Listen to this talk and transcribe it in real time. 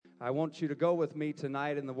I want you to go with me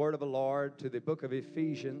tonight in the Word of the Lord to the book of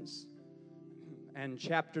Ephesians and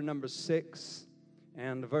chapter number 6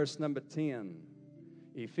 and verse number 10.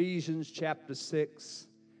 Ephesians chapter 6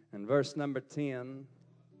 and verse number 10.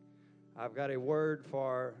 I've got a word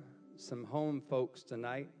for some home folks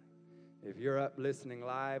tonight. If you're up listening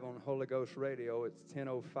live on Holy Ghost Radio, it's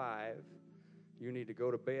 10:05. You need to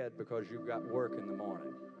go to bed because you've got work in the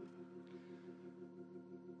morning.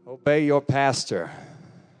 Obey your pastor.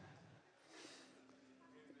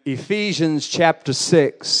 Ephesians chapter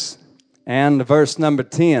 6 and verse number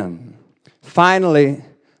 10. Finally,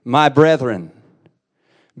 my brethren,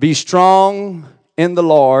 be strong in the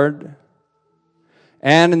Lord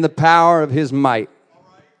and in the power of his might.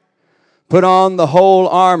 Put on the whole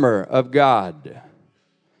armor of God,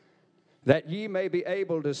 that ye may be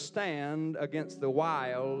able to stand against the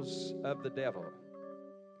wiles of the devil.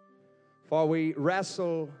 For we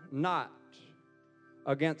wrestle not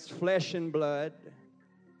against flesh and blood,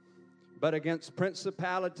 but against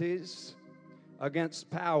principalities,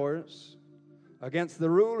 against powers, against the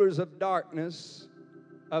rulers of darkness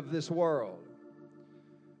of this world,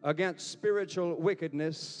 against spiritual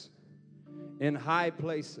wickedness in high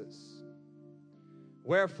places.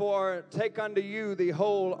 Wherefore, take unto you the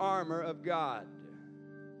whole armor of God,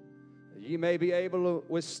 that ye may be able to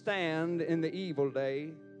withstand in the evil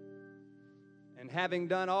day, and having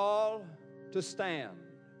done all to stand,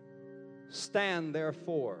 stand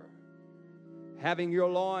therefore, having your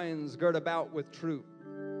loins girt about with truth,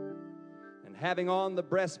 and having on the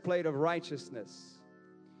breastplate of righteousness,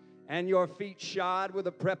 and your feet shod with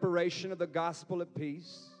the preparation of the gospel of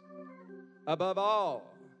peace. Above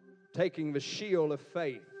all, taking the shield of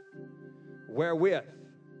faith, wherewith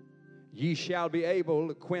ye shall be able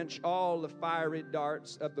to quench all the fiery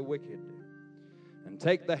darts of the wicked, and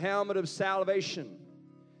take the helmet of salvation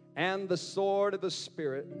and the sword of the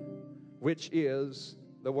Spirit, which is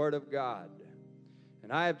the Word of God.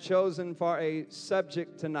 And I have chosen for a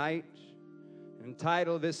subject tonight,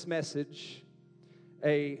 entitled this message,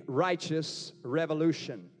 A Righteous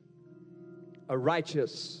Revolution. A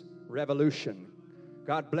Righteous Revolution.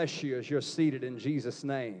 God bless you as you're seated in Jesus'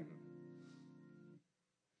 name.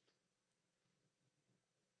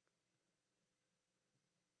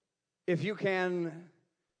 If you can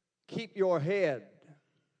keep your head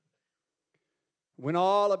when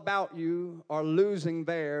all about you are losing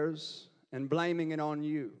theirs and blaming it on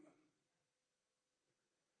you.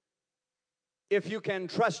 If you can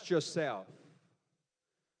trust yourself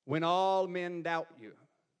when all men doubt you,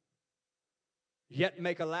 yet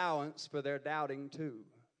make allowance for their doubting too.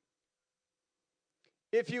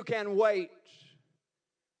 If you can wait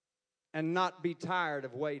and not be tired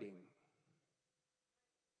of waiting.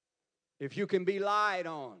 If you can be lied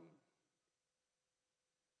on,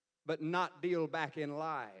 but not deal back in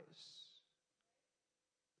lies.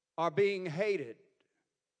 Or being hated,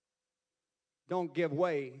 don't give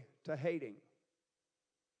way to hating.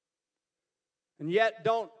 And yet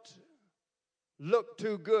don't look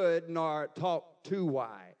too good nor talk too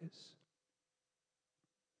wise.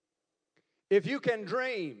 If you can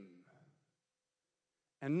dream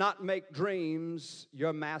and not make dreams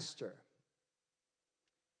your master,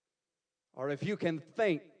 or if you can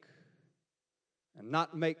think and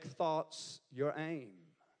not make thoughts your aim,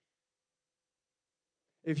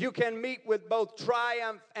 if you can meet with both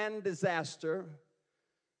triumph and disaster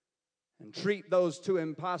and treat those two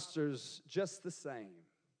impostors just the same,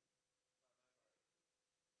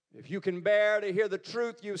 if you can bear to hear the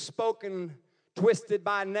truth you've spoken twisted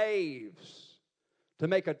by knaves to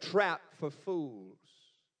make a trap for fools,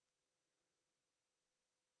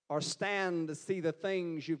 or stand to see the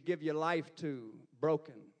things you've given your life to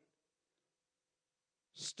broken,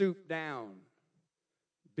 stoop down,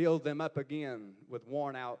 build them up again with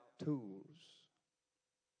worn-out tools.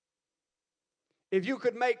 If you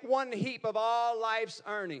could make one heap of all life's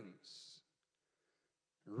earnings,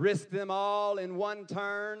 risk them all in one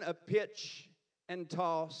turn of pitch and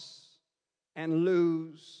toss and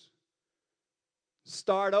lose,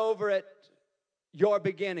 start over at your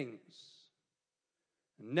beginnings,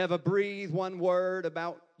 never breathe one word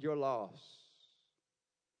about your loss.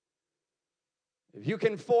 If you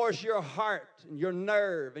can force your heart and your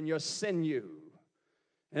nerve and your sinew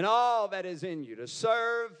and all that is in you to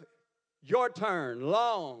serve your turn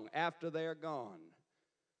long after they're gone,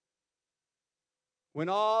 when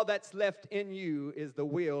all that's left in you is the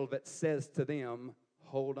will that says to them,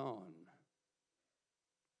 hold on.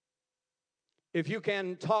 If you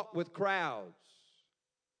can talk with crowds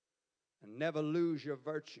and never lose your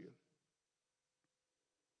virtue,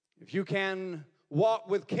 if you can walk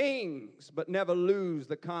with kings but never lose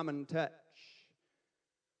the common touch,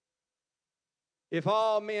 If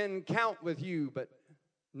all men count with you, but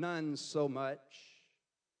none so much.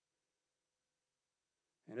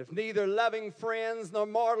 And if neither loving friends nor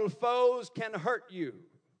mortal foes can hurt you,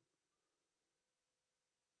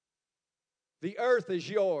 the earth is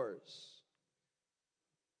yours,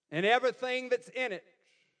 and everything that's in it.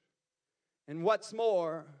 And what's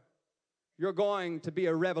more, you're going to be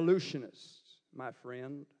a revolutionist, my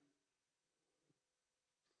friend.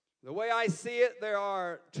 The way I see it, there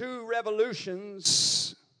are two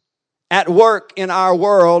revolutions at work in our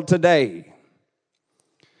world today.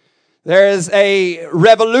 There is a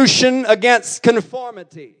revolution against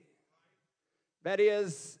conformity. That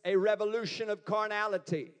is a revolution of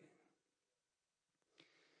carnality.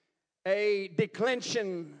 A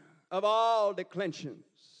declension of all declensions.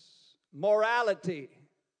 Morality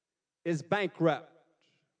is bankrupt.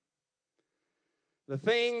 The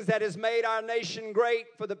things that has made our nation great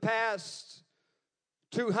for the past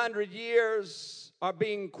 200 years are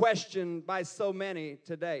being questioned by so many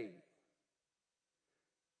today.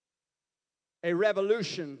 A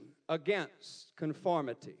revolution against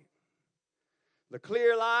conformity. The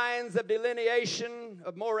clear lines of delineation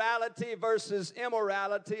of morality versus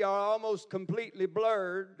immorality are almost completely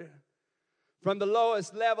blurred from the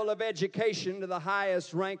lowest level of education to the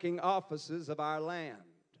highest ranking offices of our land.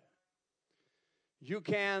 You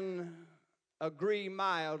can agree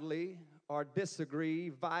mildly or disagree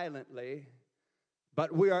violently,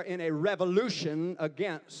 but we are in a revolution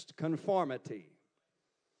against conformity.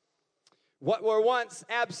 What were once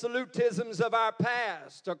absolutisms of our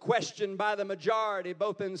past are questioned by the majority,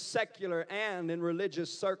 both in secular and in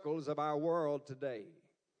religious circles of our world today.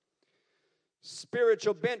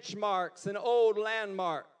 Spiritual benchmarks and old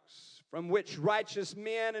landmarks from which righteous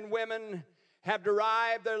men and women have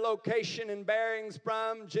derived their location and bearings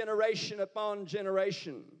from generation upon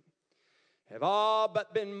generation have all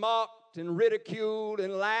but been mocked and ridiculed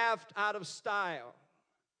and laughed out of style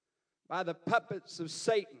by the puppets of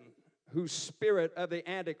Satan, whose spirit of the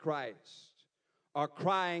Antichrist are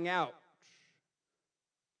crying out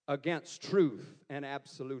against truth and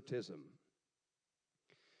absolutism.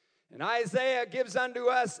 And Isaiah gives unto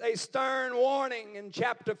us a stern warning in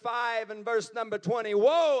chapter 5 and verse number 20.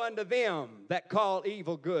 Woe unto them that call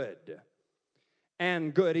evil good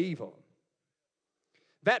and good evil,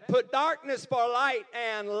 that put darkness for light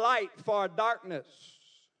and light for darkness,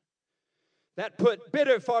 that put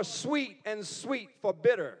bitter for sweet and sweet for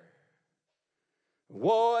bitter.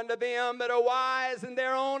 Woe unto them that are wise in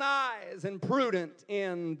their own eyes and prudent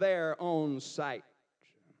in their own sight.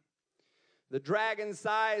 The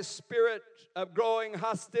dragon-sized spirit of growing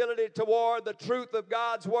hostility toward the truth of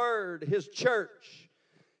God's word, His church,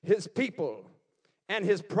 His people, and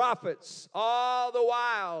His prophets, all the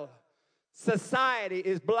while society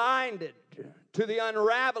is blinded to the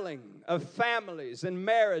unraveling of families and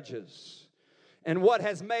marriages and what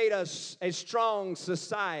has made us a strong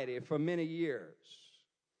society for many years.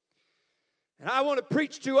 And I want to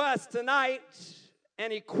preach to us tonight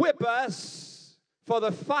and equip us for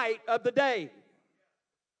the fight of the day.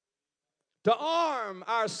 To arm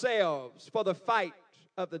ourselves for the fight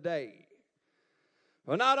of the day.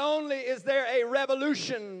 Well, not only is there a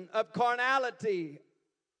revolution of carnality,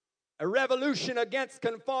 a revolution against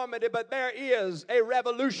conformity, but there is a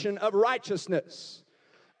revolution of righteousness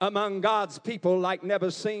among God's people like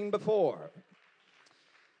never seen before.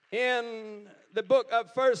 In the book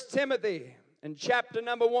of 1 Timothy, in chapter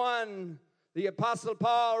number 1, the Apostle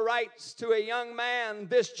Paul writes to a young man,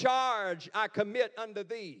 "This charge I commit unto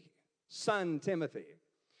thee, son Timothy,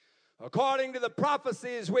 according to the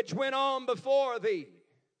prophecies which went on before thee,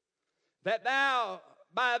 that thou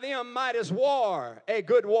by them mightest war a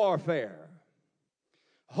good warfare,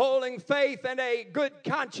 holding faith and a good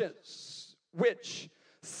conscience, which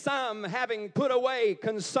some, having put away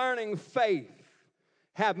concerning faith,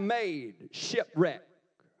 have made shipwreck.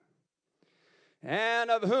 And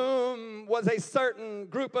of whom was a certain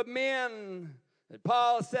group of men that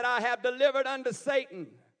Paul said, I have delivered unto Satan,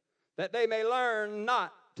 that they may learn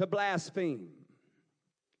not to blaspheme.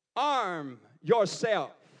 Arm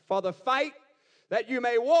yourself for the fight, that you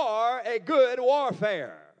may war a good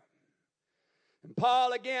warfare." And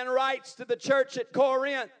Paul again writes to the church at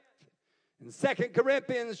Corinth in 2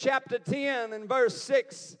 Corinthians chapter 10 and verse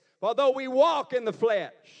 6, "For though we walk in the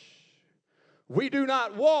flesh, we do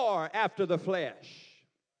not war after the flesh.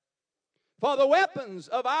 For the weapons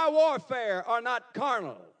of our warfare are not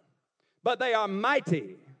carnal, but they are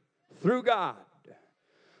mighty through God,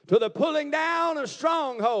 to the pulling down of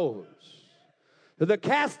strongholds, to the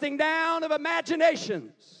casting down of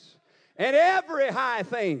imaginations, and every high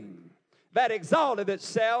thing that exalted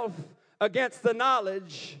itself against the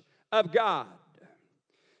knowledge of God,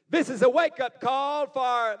 This is a wake-up call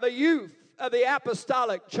for the youth of the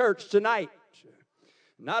apostolic church tonight.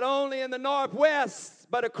 Not only in the Northwest,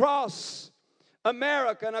 but across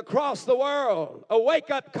America and across the world. A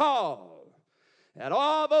wake-up call that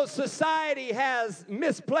although society has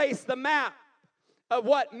misplaced the map of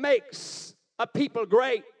what makes a people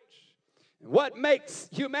great, and what makes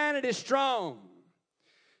humanity strong,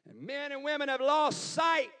 and men and women have lost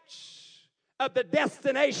sight of the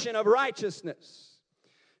destination of righteousness.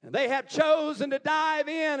 And they have chosen to dive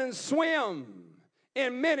in and swim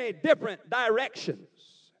in many different directions.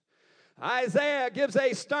 Isaiah gives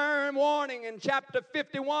a stern warning in chapter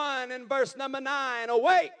 51 and verse number 9.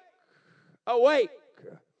 Awake, awake,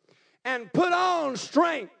 and put on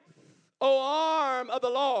strength, O arm of the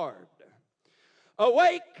Lord.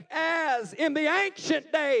 Awake as in the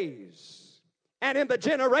ancient days and in the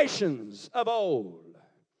generations of old.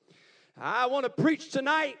 I want to preach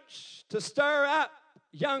tonight to stir up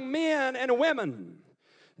young men and women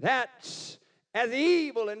that as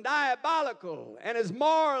evil and diabolical and as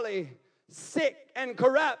morally sick and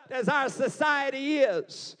corrupt as our society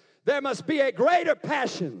is, there must be a greater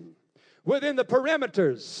passion within the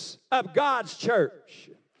perimeters of God's church.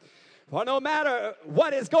 For no matter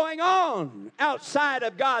what is going on outside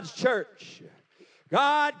of God's church,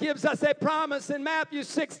 God gives us a promise in Matthew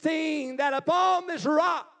 16 that upon this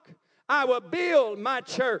rock I will build my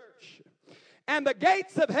church, and the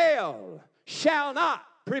gates of hell shall not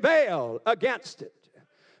prevail against it.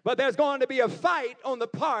 But there's going to be a fight on the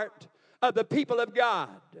part of the people of God.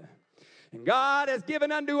 And God has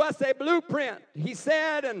given unto us a blueprint. He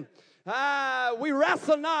said, and we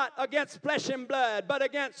wrestle not against flesh and blood, but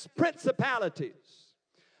against principalities,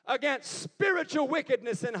 against spiritual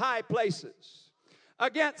wickedness in high places,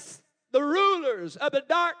 against the rulers of the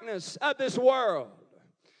darkness of this world.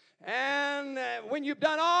 And when you've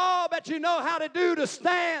done all that you know how to do to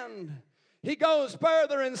stand, he goes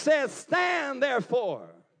further and says, stand therefore.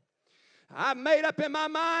 I've made up in my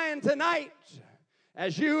mind tonight,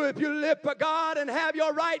 if you live for God and have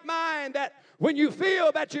your right mind, that when you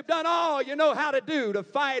feel that you've done all you know how to do to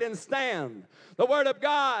fight and stand, the Word of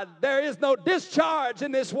God, there is no discharge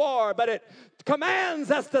in this war, but it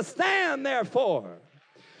commands us to stand therefore.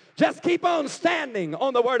 Just keep on standing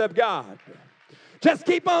on the Word of God. Just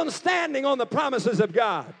keep on standing on the promises of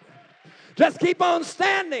God. Just keep on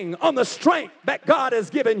standing on the strength that God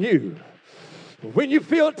has given you. When you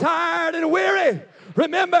feel tired and weary,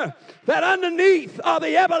 remember that underneath are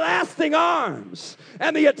the everlasting arms,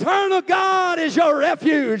 and the eternal God is your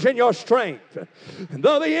refuge and your strength. And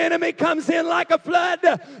though the enemy comes in like a flood,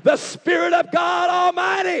 the Spirit of God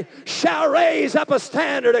Almighty shall raise up a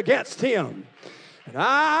standard against him. And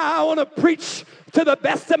I want to preach to the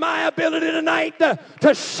best of my ability tonight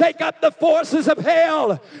to shake up the forces of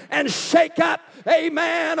hell and shake up,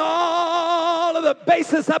 amen, all of the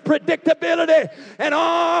basis of predictability and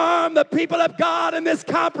arm the people of God in this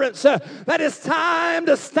conference that it's time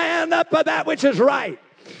to stand up for that which is right.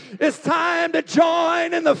 It's time to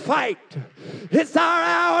join in the fight. It's our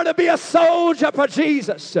hour to be a soldier for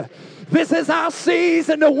Jesus. This is our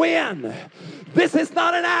season to win. This is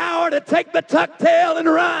not an hour to take the tuck tail and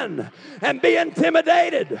run and be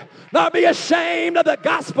intimidated, nor be ashamed of the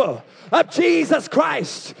gospel of Jesus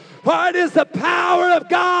Christ. For it is the power of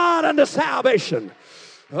God unto salvation.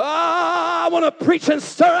 Oh, I want to preach and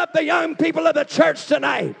stir up the young people of the church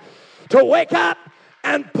tonight to wake up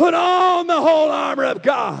and put on the whole armor of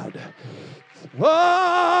God.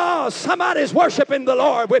 Oh, somebody's worshiping the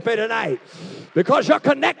Lord with me tonight, because you're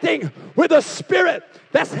connecting with a spirit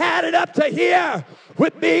that's had it up to here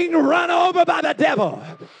with being run over by the devil,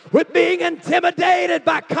 with being intimidated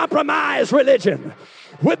by compromised religion,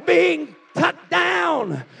 with being tucked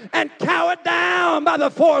down and cowered down by the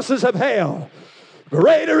forces of hell.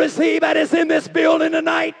 Greater is he that is in this building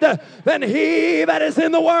tonight than he that is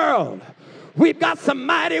in the world. We've got some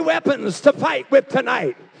mighty weapons to fight with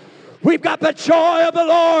tonight. We've got the joy of the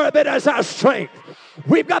Lord that is our strength.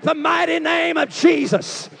 We've got the mighty name of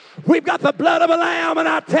Jesus. We've got the blood of a lamb in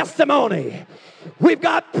our testimony. We've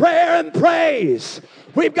got prayer and praise.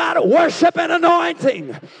 We've got worship and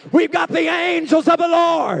anointing. We've got the angels of the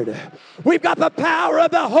Lord. We've got the power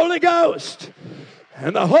of the Holy Ghost.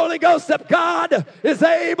 And the Holy Ghost of God is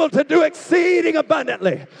able to do exceeding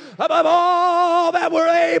abundantly above all that we're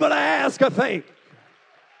able to ask or think.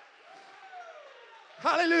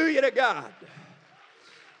 Hallelujah to God.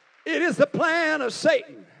 It is the plan of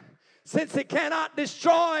Satan, since he cannot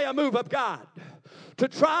destroy a move of God, to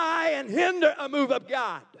try and hinder a move of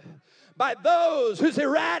God by those whose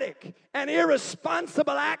erratic and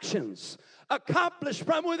irresponsible actions accomplish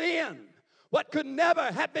from within what could never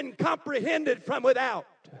have been comprehended from without.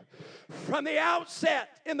 From the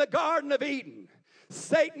outset in the Garden of Eden,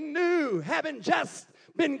 Satan knew, having just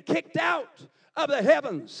been kicked out of the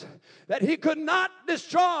heavens, that he could not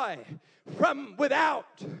destroy from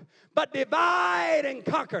without, but divide and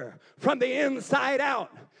conquer from the inside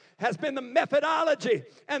out, has been the methodology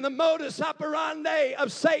and the modus operandi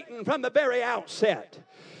of Satan from the very outset.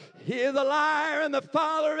 He is a liar and the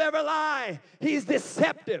father of every lie. He's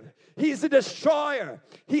deceptive. He's a destroyer.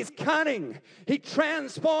 He's cunning. He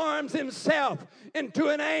transforms himself into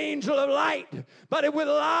an angel of light. But with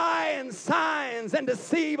lie and signs and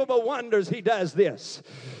deceivable wonders, he does this.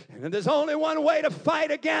 And there's only one way to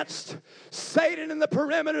fight against Satan in the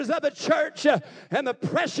perimeters of the church. And the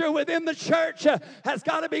pressure within the church has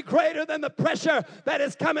got to be greater than the pressure that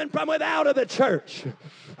is coming from without of the church.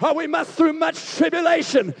 Or we must, through much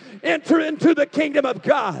tribulation, enter into the kingdom of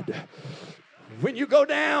God. When you go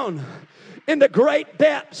down into great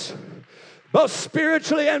depths, both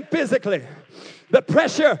spiritually and physically, the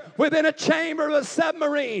pressure within a chamber of a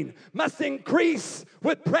submarine must increase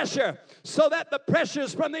with pressure so that the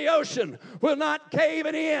pressures from the ocean will not cave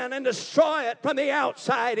it in and destroy it from the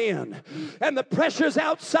outside in. And the pressures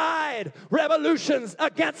outside, revolutions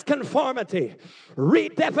against conformity,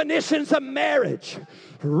 redefinitions of marriage,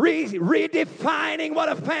 redefining what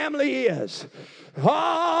a family is.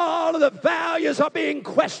 All of the values are being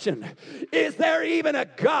questioned. Is there even a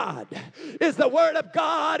God? Is the Word of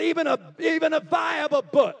God even a viable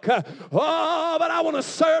book? Oh, but I want to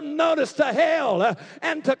serve notice to hell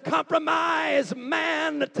and to compromise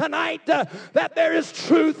man tonight that there is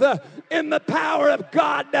truth in the power of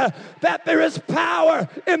God, that there is power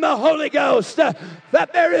in the Holy Ghost, that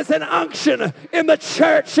there is an unction in the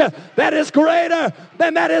church that is greater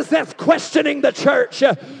than that's questioning the church.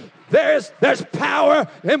 There's power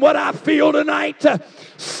in what I feel tonight.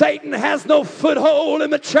 Satan has no foothold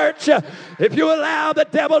in the church. If you allow the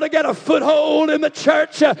devil to get a foothold in the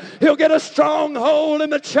church, he'll get a stronghold in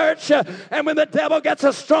the church. And when the devil gets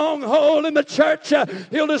a stronghold in the church,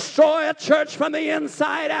 he'll destroy a church from the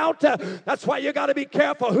inside out. That's why you got to be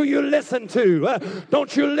careful who you listen to.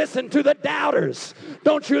 Don't you listen to the doubters.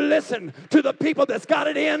 Don't you listen to the people that's got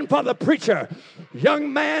it in for the preacher.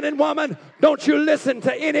 Young man and woman, don't you listen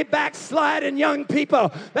to any backsliding young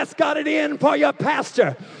people that's got it in for your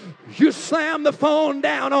pastor. You slam the phone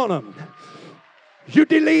down on them. You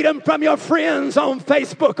delete them from your friends on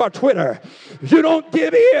Facebook or Twitter. You don't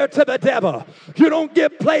give ear to the devil. You don't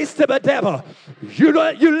give place to the devil. You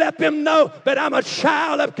let them know that I'm a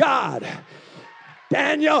child of God.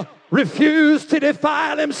 Daniel refused to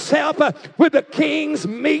defile himself with the king's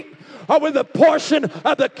meat or with a portion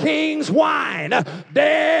of the king's wine.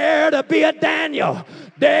 Dare to be a Daniel.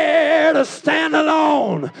 Dare to stand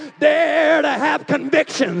alone. Dare to have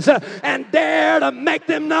convictions and dare to make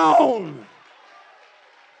them known.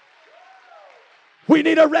 We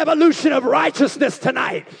need a revolution of righteousness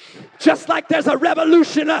tonight. Just like there's a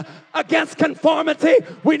revolution against conformity,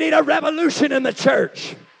 we need a revolution in the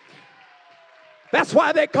church. That's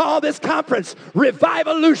why they call this conference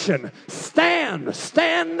Revivolution.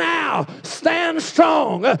 Stand now. Stand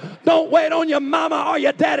strong. Don't wait on your mama or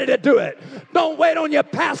your daddy to do it. Don't wait on your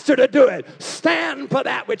pastor to do it. Stand for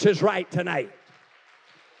that which is right tonight.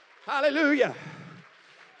 Hallelujah.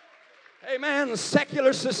 Amen.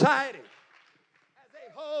 Secular society as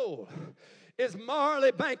a whole is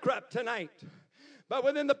morally bankrupt tonight. But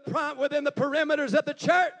within the perimeters of the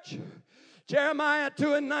church, Jeremiah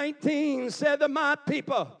 2:19 said that my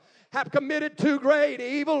people have committed two great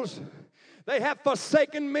evils. They have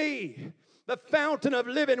forsaken me, the fountain of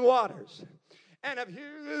living waters, and have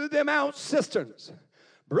hewed them out cisterns,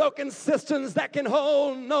 broken cisterns that can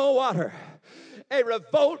hold no water. A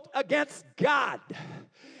revolt against God,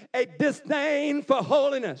 a disdain for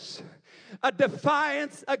holiness, a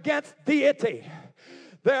defiance against deity.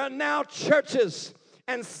 There are now churches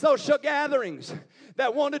and social gatherings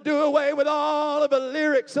that want to do away with all of the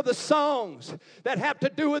lyrics of the songs that have to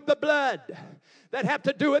do with the blood, that have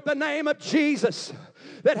to do with the name of Jesus,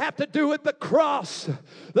 that have to do with the cross,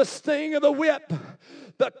 the sting of the whip,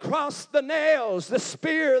 the cross, the nails, the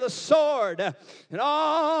spear, the sword, and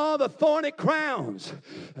all the thorny crowns.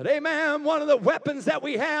 And amen, one of the weapons that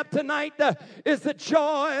we have tonight is the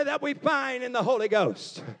joy that we find in the Holy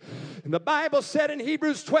Ghost. And the Bible said in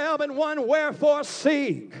Hebrews 12:1, wherefore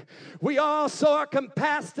seeing we also are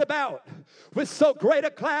compassed about with so great a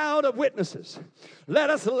cloud of witnesses, let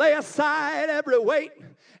us lay aside every weight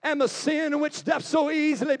and the sin which doth so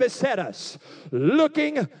easily beset us,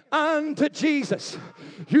 looking unto Jesus.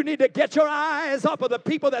 You need to get your eyes off of the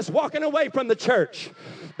people that's walking away from the church,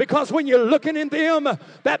 because when you're looking in them,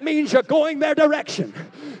 that means you're going their direction.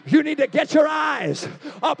 You need to get your eyes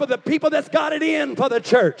off of the people that's got it in for the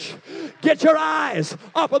church. Get your eyes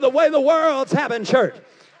off of the way the world's having church.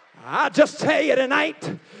 I'll just tell you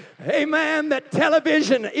tonight, amen, that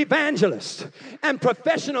television evangelists and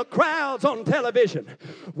professional crowds on television,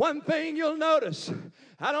 one thing you'll notice,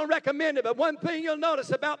 I don't recommend it, but one thing you'll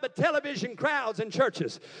notice about the television crowds in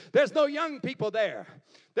churches, there's no young people there.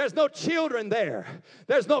 There's no children there.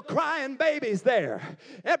 There's no crying babies there.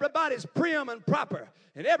 Everybody's prim and proper.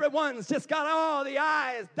 And everyone's just got all the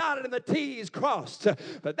I's dotted and the T's crossed.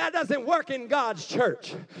 But that doesn't work in God's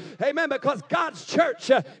church. Amen. Because God's church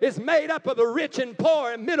is made up of the rich and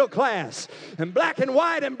poor and middle class and black and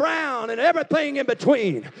white and brown and everything in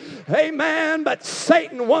between. Amen. But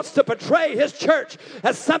Satan wants to portray his church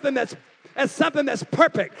as something that's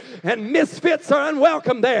perfect, and misfits are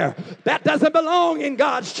unwelcome there. That doesn't belong in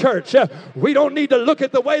God's church. We don't need to look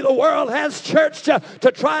at the way the world has church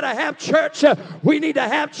to try to have church. We need to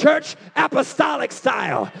have church apostolic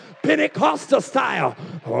style, Pentecostal style.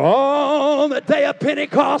 On the day of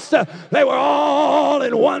Pentecost, they were all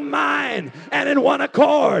in one mind and in one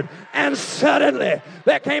accord. And suddenly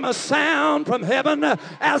there came a sound from heaven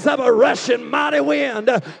as of a rushing mighty wind,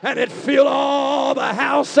 and it filled all the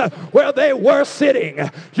house where they were sitting.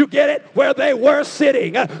 You get it? Where they were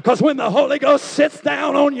sitting. Because when the Holy Ghost sits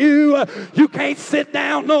down on you, you can't sit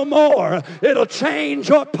down no more. It'll change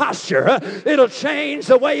your posture. It'll change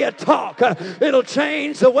the way you talk. It'll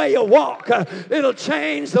change the way you walk. It'll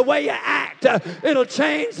change the way you act. It'll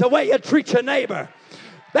change the way you treat your neighbor.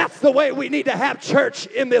 That's the way we need to have church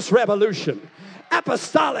in this revolution.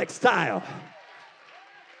 Apostolic style.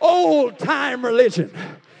 Old time religion.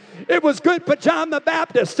 It was good for John the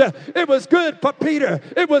Baptist. It was good for Peter.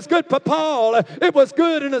 It was good for Paul. It was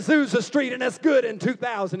good in Azusa Street, and it's good in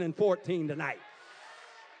 2014 tonight.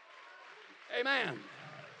 Amen.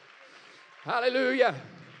 Hallelujah.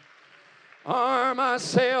 Arm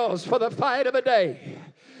ourselves for the fight of the day,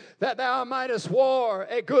 that thou mightest war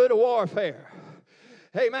a good warfare.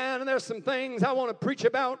 Amen. And there's some things I want to preach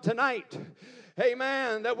about tonight.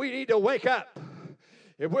 Amen. That we need to wake up.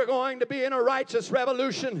 If we're going to be in a righteous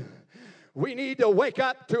revolution, we need to wake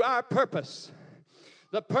up to our purpose.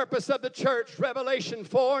 The purpose of the church, Revelation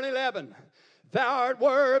 4:11. Thou art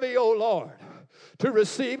worthy, O Lord, to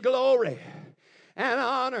receive glory and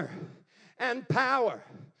honor and power.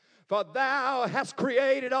 For thou hast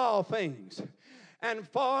created all things, and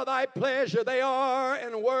for thy pleasure they are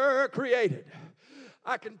and were created.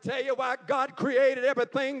 I can tell you why God created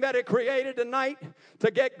everything that He created tonight, to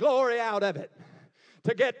get glory out of it,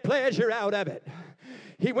 to get pleasure out of it.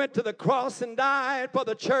 He went to the cross and died for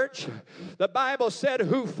the church. The Bible said,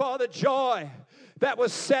 who for the joy that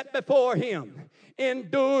was set before Him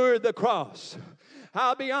endured the cross.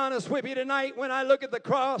 I'll be honest with you tonight, when I look at the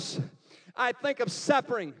cross, I think of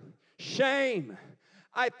suffering, shame.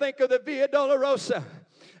 I think of the Via Dolorosa.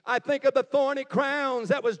 I think of the thorny crowns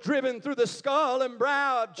that was driven through the skull and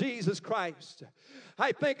brow of Jesus Christ.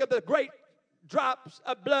 I think of the great drops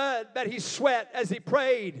of blood that He sweat as He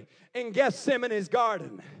prayed in Gethsemane's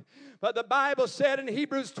garden. But the Bible said in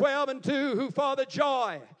Hebrews 12:2, who for the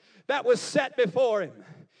joy that was set before Him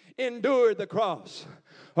endured the cross.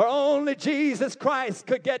 Or only Jesus Christ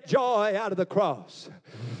could get joy out of the cross.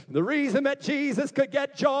 The reason that Jesus could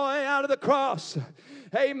get joy out of the cross,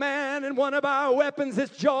 amen, and one of our weapons is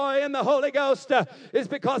joy in the Holy Ghost, is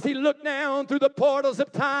because He looked down through the portals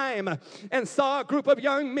of time and saw a group of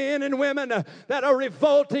young men and women that are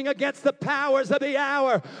revolting against the powers of the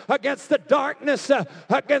hour, against the darkness,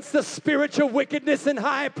 against the spiritual wickedness in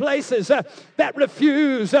high places, that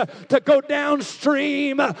refuse to go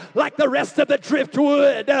downstream like the rest of the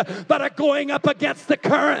driftwood, but are going up against the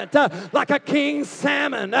current like a king's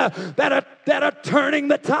salmon, that are turning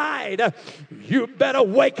the tide. You better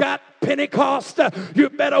wake up, Pentecost. You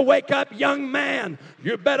better wake up, young man.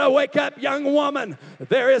 You better wake up, young woman.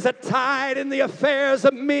 There is a tide in the affairs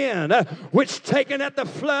of men, which taken at the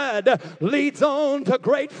flood leads on to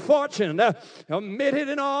great fortune. Omitted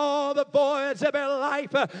in all the voyage of their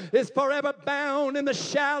life is forever bound in the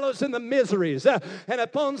shallows and the miseries. And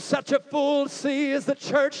upon such a full sea is the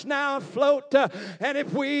church now afloat. And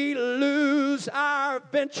if we lose our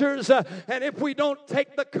ventures, and if we don't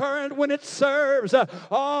take the current when it serves,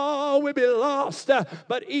 all all will be lost.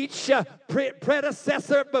 But each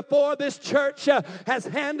predecessor before this church has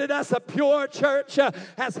handed us a pure church,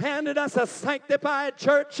 has handed us a sanctified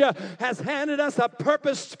church, has handed us a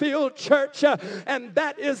purpose-filled church, and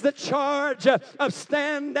that is the charge of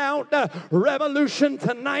Stand Out Revolution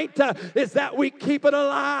tonight, is that we keep it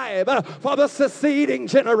alive for the succeeding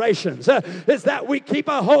generations, is that we keep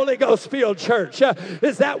a Holy Ghost-filled church,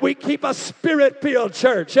 is that we keep a Spirit-filled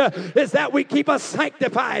church, is that we keep a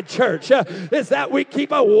sanctified church, is that we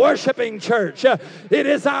keep a worshiping church. It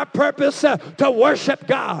is our purpose to worship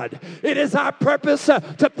God. It is our purpose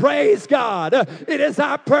to praise God. It is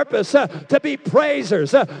our purpose to be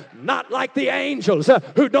praisers, not like the angels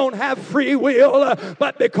who don't have free will,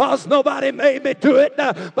 but because nobody made me do it,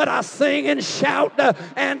 but I sing and shout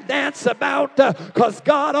and dance about because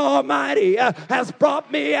God Almighty has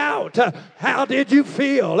brought me out. How did you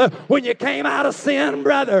feel when you came out of sin,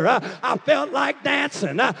 brother? I felt like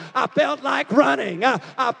dancing. I felt like running.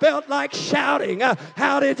 I felt like shouting.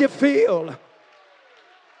 How did you feel?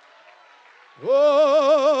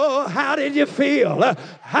 Oh, how did you feel?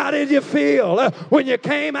 How did you feel when you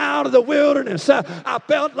came out of the wilderness? I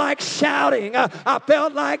felt like shouting. I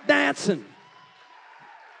felt like dancing.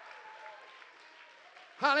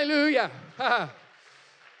 Hallelujah.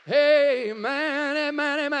 Amen,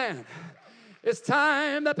 amen, amen. It's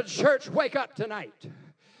time that the church wake up tonight.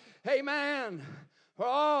 Amen. For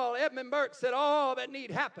all, Edmund Burke said, all that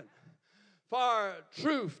need happen for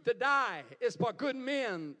truth to die is for good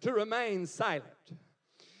men to remain silent.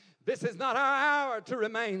 This is not our hour to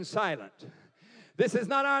remain silent. This is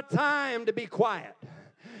not our time to be quiet.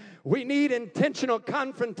 We need intentional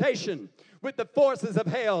confrontation with the forces of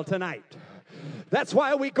hell tonight. That's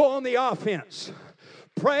why we go on the offense.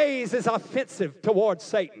 Praise is offensive towards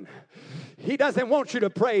Satan. He doesn't want you to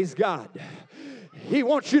praise God. He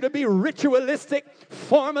wants you to be ritualistic,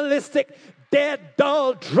 formalistic, dead,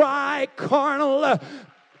 dull, dry, carnal.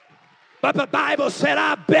 But the Bible said,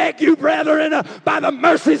 I beg you, brethren, by the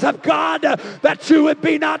mercies of God, that you would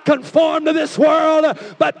be not conformed to this world,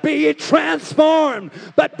 but be ye transformed.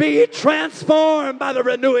 But be ye transformed by the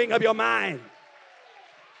renewing of your mind.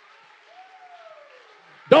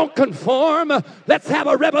 Don't conform. Let's have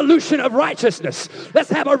a revolution of righteousness. Let's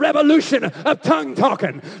have a revolution of tongue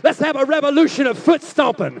talking. Let's have a revolution of foot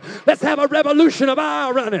stomping. Let's have a revolution of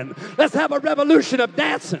aisle running. Let's have a revolution of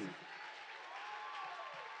dancing.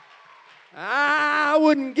 I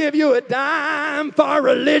wouldn't give you a dime for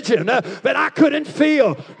religion that I couldn't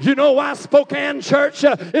feel. You know why Spokane Church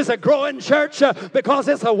is a growing church? Because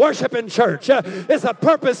it's a worshiping church. It's a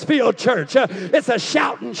purpose-filled church. It's a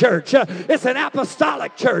shouting church. It's an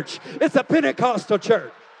apostolic church. It's a Pentecostal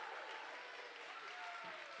church.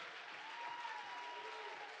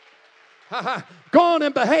 Go on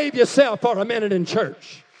and behave yourself for a minute in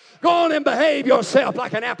church. Go on and behave yourself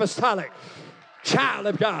like an apostolic child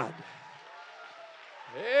of God.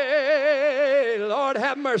 Hey, Lord,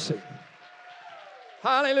 have mercy.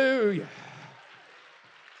 Hallelujah.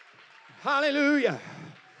 Hallelujah.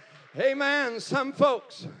 Amen. Some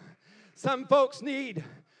folks need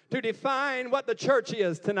to define what the church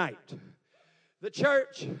is tonight. The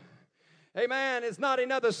church, amen, is not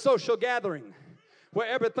another social gathering where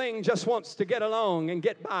everything just wants to get along and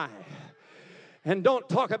get by. And don't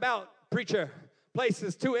talk about, preacher,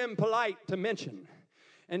 places too impolite to mention.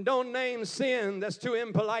 And don't name sin that's too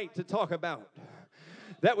impolite to talk about.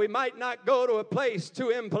 That we might not go to a place too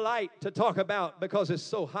impolite to talk about because it's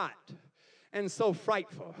so hot and so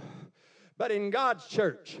frightful. But in God's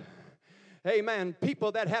church, amen,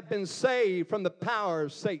 people that have been saved from the power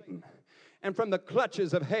of Satan and from the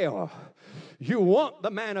clutches of hell, you want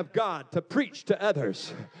the man of God to preach to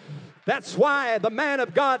others. That's why the man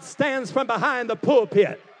of God stands from behind the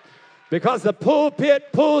pulpit. Because the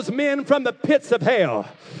pulpit pulls men from the pits of hell.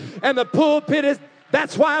 And the pulpit is,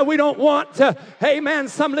 that's why we don't want to, amen,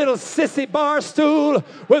 some little sissy bar stool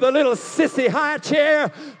with a little sissy high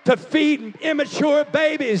chair to feed immature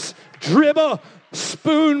babies, dribble,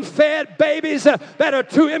 spoon-fed babies that are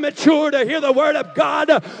too immature to hear the word of God.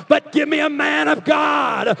 But give me a man of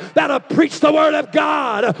God that'll preach the word of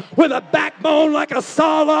God with a backbone like a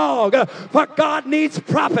saw log. For God needs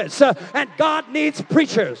prophets and God needs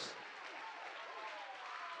preachers.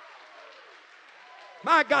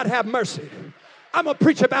 My God, have mercy. I'm going to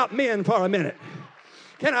preach about men for a minute.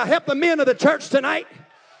 Can I help the men of the church tonight?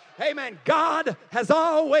 Amen. God has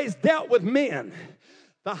always dealt with men.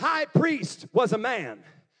 The high priest was a man.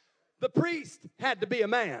 The priest had to be a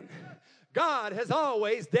man. God has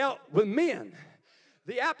always dealt with men.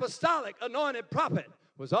 The apostolic anointed prophet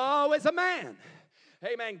was always a man.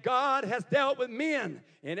 Amen. God has dealt with men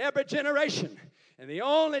in every generation. And the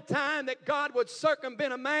only time that God would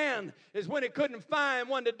circumvent a man is when he couldn't find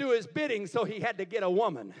one to do his bidding, so he had to get a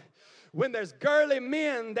woman. When there's girly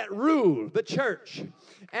men that rule the church,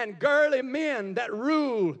 and girly men that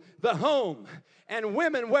rule the home, and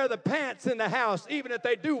women wear the pants in the house, even if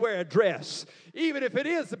they do wear a dress, even if it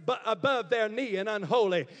is above their knee and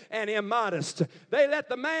unholy and immodest. They let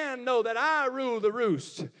the man know that I rule the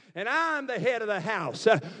roost, and I'm the head of the house.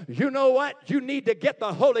 You know what? You need to get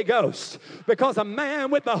the Holy Ghost, because a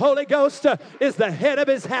man with the Holy Ghost is the head of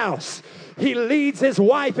his house. He leads his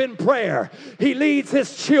wife in prayer. He leads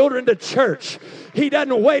his children to church. He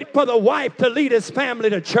doesn't wait for the wife to lead his family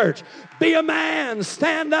to church. Be a man.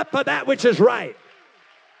 Stand up for that which is right.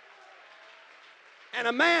 And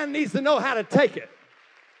a man needs to know how to take it.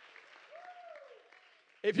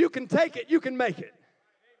 If you can take it, you can make it.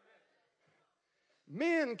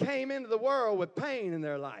 Men came into the world with pain in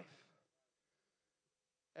their life.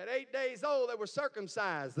 At 8 days old, they were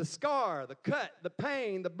circumcised. The scar, the cut, the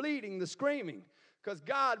pain, the bleeding, the screaming. Because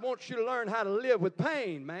God wants you to learn how to live with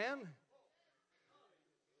pain, man.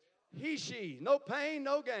 He, she, no pain,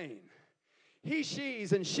 no gain. He,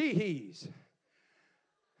 she's, and she, he's.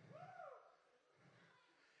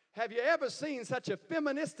 Have you ever seen such a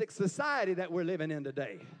feministic society that we're living in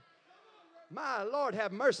today? My Lord,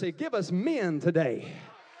 have mercy. Give us men today.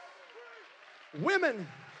 Women.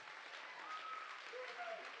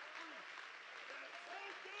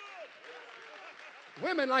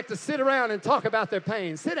 Women like to sit around and talk about their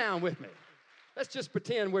pain. Sit down with me. Let's just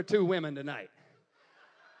pretend we're two women tonight.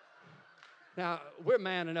 Now, we're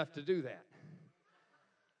man enough to do that.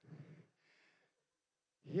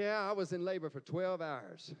 Yeah, I was in labor for 12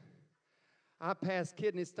 hours. I passed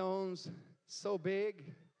kidney stones so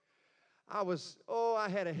big. I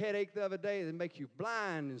had a headache the other day that make you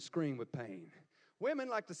blind and scream with pain. Women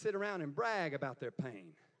like to sit around and brag about their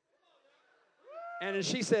pain. And then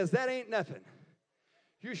she says, that ain't nothing.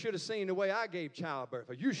 You should have seen the way I gave childbirth,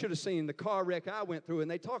 or you should have seen the car wreck I went through.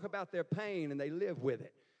 And they talk about their pain and they live with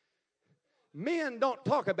it. Men don't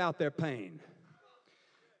talk about their pain.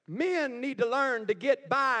 Men need to learn to get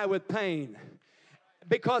by with pain,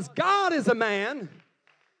 because God is a man,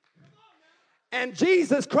 and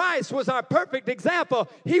Jesus Christ was our perfect example.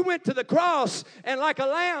 He went to the cross, and like a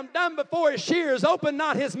lamb dumb before his shears, opened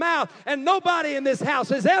not his mouth. And nobody in this house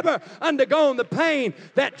has ever undergone the pain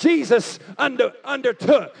that Jesus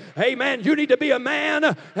undertook. Amen. You need to be a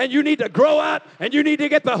man, and you need to grow up, and you need to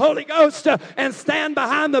get the Holy Ghost and stand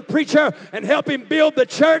behind the preacher and help him build the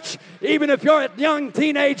church. Even if you're a young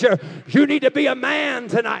teenager, you need to be a man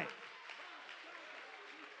tonight.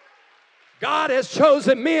 God has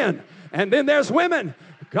chosen men. And then there's women.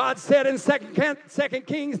 God said in 2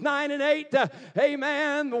 Kings 9 and 8,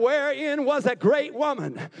 amen, wherein was a great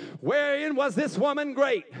woman. Wherein was this woman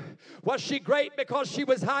great? Was she great because she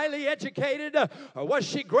was highly educated? Or was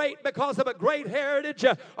she great because of a great heritage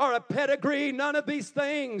or a pedigree? None of these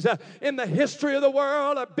things in the history of the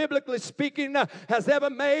world, or biblically speaking, has ever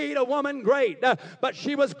made a woman great. But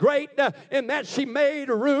she was great in that she made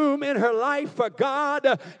room in her life for God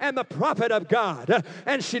and the prophet of God.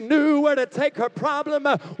 And she knew where to take her problem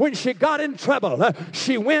when she got in trouble.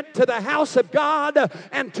 She went to the house of God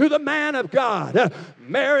and to the man of God.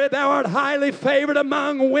 Mary, thou art highly favored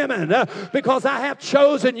among women, because I have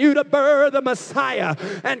chosen you to bear the Messiah.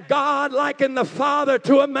 And God likened the Father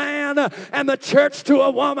to a man and the church to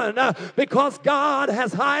a woman, because God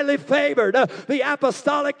has highly favored the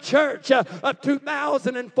apostolic church of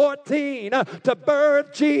 2014 to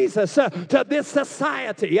birth Jesus to this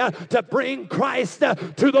society, to bring Christ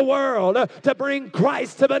to the world, to bring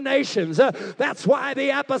Christ to the nations. That's why the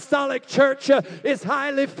apostolic church is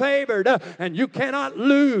highly favored, and you cannot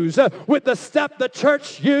lose with the stuff the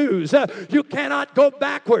church use. You cannot go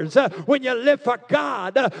backwards when you live for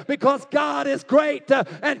God, because God is great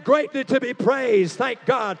and greatly to be praised. Thank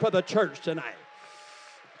God for the church tonight.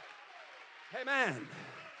 Amen.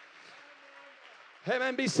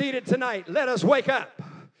 Amen. Be seated tonight. Let us wake up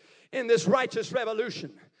in this righteous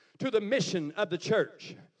revolution to the mission of the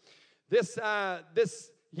church. This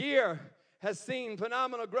year has seen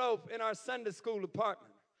phenomenal growth in our Sunday school department.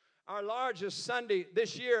 Our largest Sunday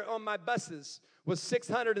this year on my buses was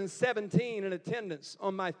 617 in attendance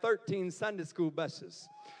on my 13 Sunday school buses.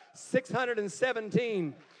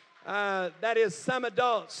 617, that is some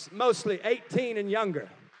adults, mostly 18 and younger.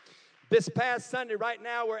 This past Sunday, right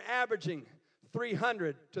now, we're averaging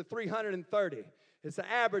 300 to 330. It's an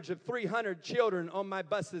average of 300 children on my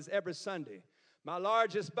buses every Sunday. My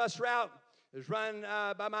largest bus route is run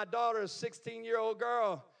by my daughter's 16-year-old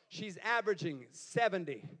girl. She's averaging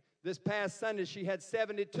 70. This past Sunday, she had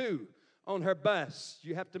 72 on her bus.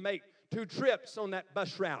 You have to make 2 trips on that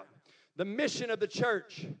bus route. The mission of the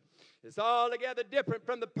church is altogether different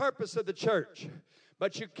from the purpose of the church.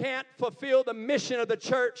 But you can't fulfill the mission of the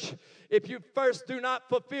church if you first do not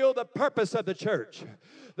fulfill the purpose of the church.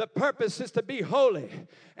 The purpose is to be holy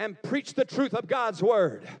and preach the truth of God's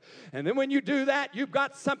word. And then when you do that, you've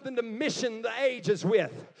got something to mission the ages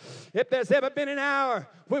with. If there's ever been an hour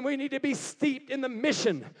when we need to be steeped in the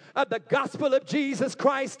mission of the gospel of Jesus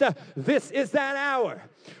Christ, this is that hour.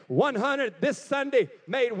 This Sunday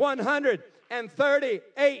made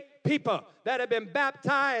 138 people that have been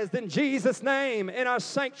baptized in Jesus' name in our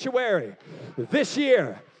sanctuary. This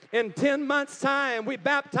year, in 10 months' time, we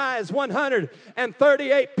baptized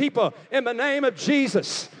 138 people in the name of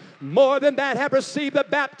Jesus. More than that have received the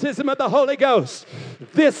baptism of the Holy Ghost.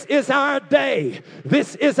 This is our day.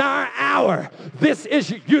 This is our hour.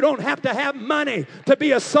 You don't have to have money to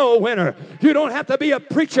be a soul winner. You don't have to be a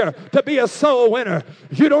preacher to be a soul winner.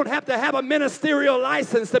 You don't have to have a ministerial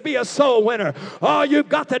license to be a soul winner. All you've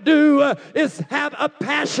got to do is have a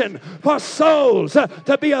passion for souls,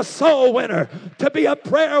 to be a soul winner, to be a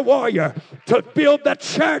prayer warrior, to build the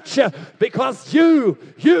church, because you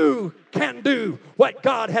can do what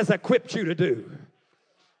God has equipped you to do.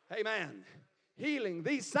 Amen. Healing.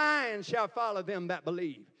 These signs shall follow them that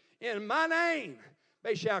believe. In my name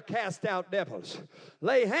they shall cast out devils.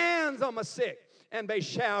 Lay hands on the sick and they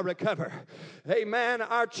shall recover. Amen.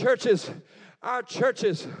 Our churches are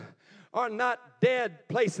not dead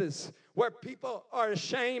places where people are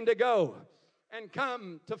ashamed to go and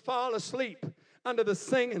come to fall asleep under the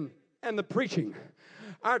singing and the preaching.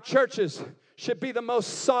 Our churches should be the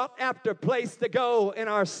most sought after place to go in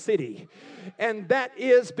our city. And that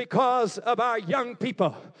is because of our young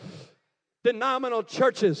people. Denominational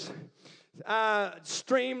churches,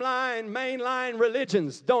 streamlined, mainline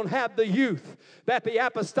religions don't have the youth that the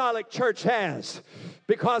apostolic church has.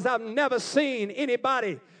 Because I've never seen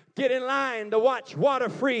anybody get in line to watch water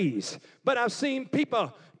freeze. But I've seen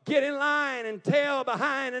people get in line and tail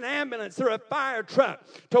behind an ambulance or a fire truck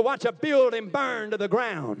to watch a building burn to the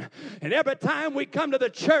ground. And every time we come to the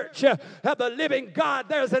church of the living God,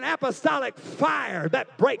 there's an apostolic fire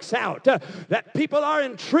that breaks out, that people are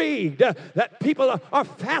intrigued, that people are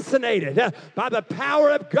fascinated by the power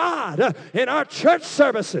of God in our church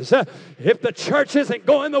services. If the church isn't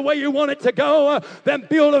going the way you want it to go, then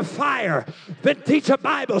build a fire, then teach a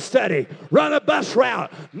Bible study, run a bus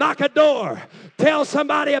route, knock a door, tell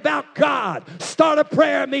somebody about God, start a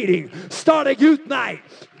prayer meeting, start a youth night,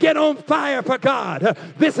 get on fire for God.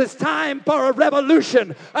 This is time for a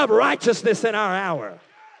revolution of righteousness in our hour.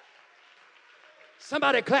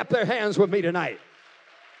 Somebody clap their hands with me tonight.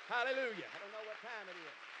 Hallelujah. I don't know what time it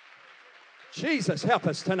is. Jesus, help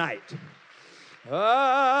us tonight.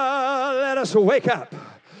 Let us wake up.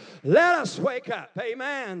 Let us wake up,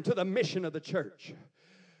 amen, to the mission of the church.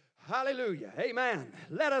 Hallelujah, amen.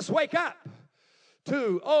 Let us wake up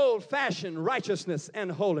to old-fashioned righteousness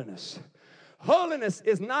and holiness. Holiness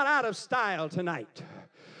is not out of style tonight.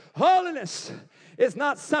 Holiness is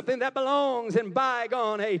not something that belongs in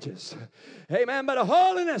bygone ages. Amen. But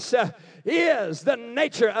holiness is the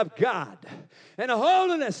nature of God. And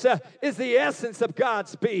holiness is the essence of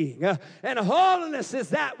God's being. And holiness is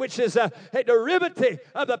that which is a derivative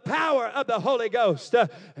of the power of the Holy Ghost.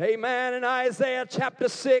 Amen. In Isaiah chapter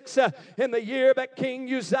 6, in the year that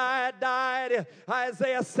King Uzziah died,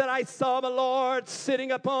 Isaiah said, I saw the Lord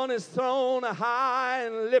sitting upon his throne high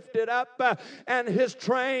and lifted up, and his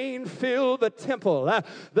train filled the temple.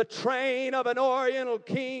 The train of an oriental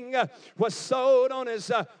king was sewed on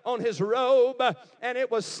his robe, and it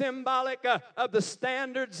was symbolic of the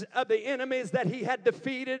standards of the enemies that he had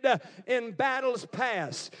defeated in battles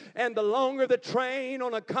past. And the longer the train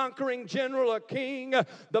on a conquering general or king,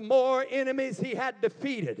 the more enemies he had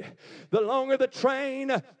defeated. The longer the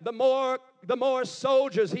train, the more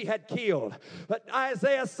soldiers he had killed. But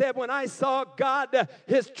Isaiah said, when I saw God,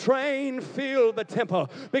 his train filled the temple,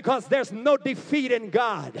 because there's no defeat in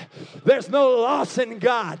God. There's no loss in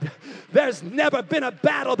God. There's never been a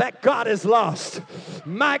battle that God has lost.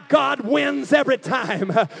 My God wins every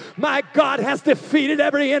time. My God has defeated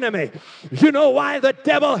every enemy. You know why the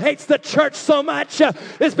devil hates the church so much?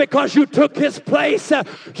 It's because you took his place.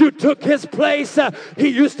 You took his place. He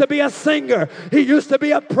used to be a singer. He used to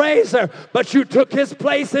be a praiser. But you took his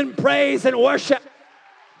place in praise and worship.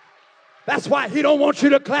 That's why he don't want you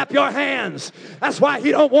to clap your hands. That's why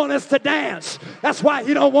he don't want us to dance. That's why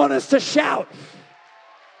he don't want us to shout.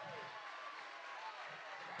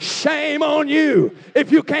 Shame on you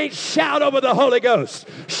if you can't shout over the Holy Ghost.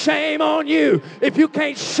 Shame on you if you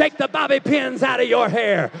can't shake the bobby pins out of your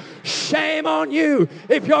hair. Shame on you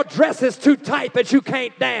if your dress is too tight that you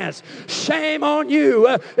can't dance. Shame on you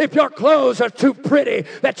if your clothes are too pretty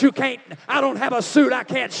that you can't. I don't have a suit I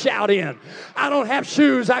can't shout in. I don't have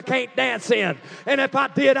shoes I can't dance in. And if I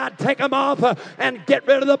did, I'd take them off and get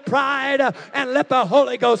rid of the pride and let the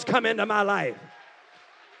Holy Ghost come into my life.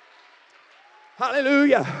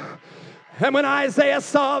 Hallelujah. And when Isaiah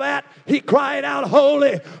saw that, he cried out,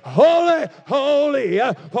 holy, holy, holy.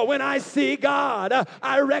 For when I see God,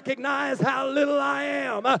 I recognize how little I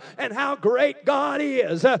am and how great God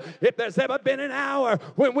is. If there's ever been an hour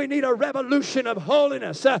when we need a revolution of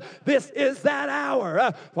holiness, this is that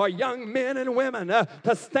hour for young men and women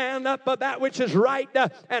to stand up for that which is right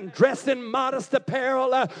and dress in modest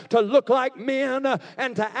apparel, to look like men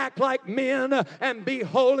and to act like men and be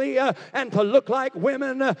holy and to look like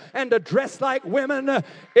women and to dress like women.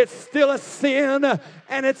 It's still a sin,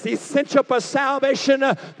 and it's essential for salvation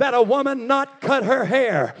that a woman not cut her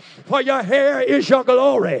hair. For your hair is your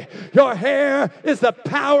glory. Your hair is the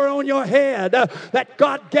power on your head that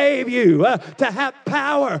God gave you to have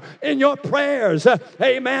power in your prayers.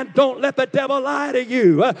 Amen. Don't let the devil lie to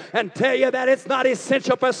you and tell you that it's not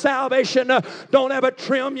essential for salvation. Don't ever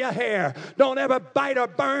trim your hair. Don't ever bite or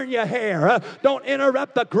burn your hair. Don't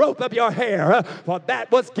interrupt the growth of your hair, for that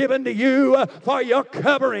was given to you for your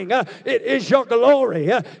covering. It is your glory.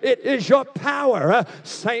 It is your power.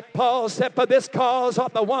 St. Paul said, for this cause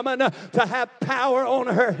ought the woman to have power on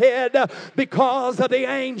her head because of the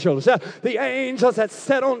angels. The angels that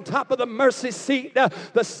sat on top of the mercy seat,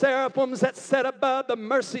 the seraphims that sat above the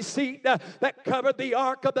mercy seat that covered the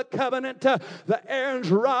ark of the covenant, the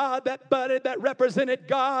Aaron's rod that budded that represented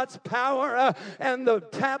God's power, and the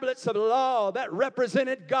tablets of law that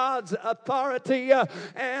represented God's authority,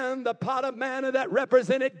 and the pot of manna that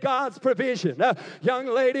represented God's provision. Young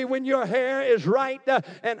lady, when your hair is right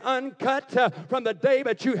and uncut from the day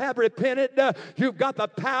that you have repented, you've got the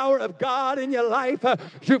power of God in your life.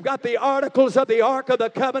 You've got the articles of the Ark of the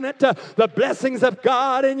Covenant, the blessings of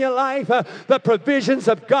God in your life, the provisions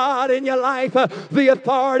of God in your life, the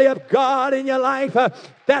authority of God in your life.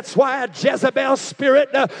 That's why a Jezebel spirit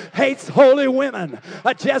hates holy women.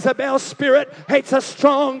 A Jezebel spirit hates a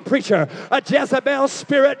strong preacher. A Jezebel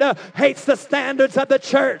spirit hates the standards of the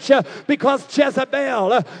church because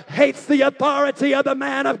Jezebel hates the authority of the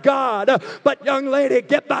man of God. But young lady,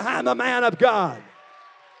 get behind the man of God.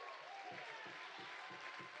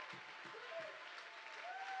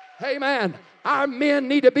 Amen. Our men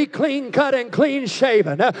need to be clean cut and clean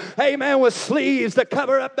shaven. Amen. With sleeves to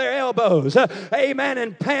cover up their elbows. Amen.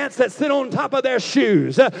 And pants that sit on top of their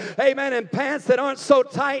shoes. Amen. And pants that aren't so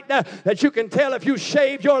tight that you can tell if you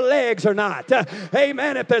shaved your legs or not.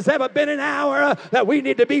 Amen. If there's ever been an hour that we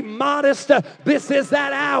need to be modest, this is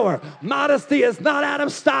that hour. Modesty is not out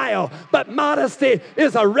of style, but modesty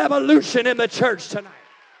is a revolution in the church tonight.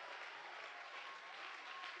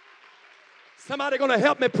 Somebody going to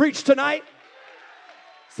help me preach tonight?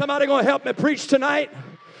 Somebody going to help me preach tonight?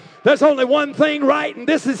 There's only one thing right, and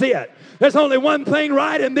this is it. There's only one thing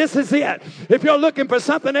right, and this is it. If you're looking for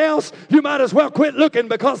something else, you might as well quit looking,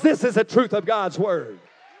 because this is the truth of God's word.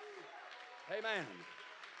 Amen.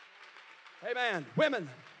 Amen. Women,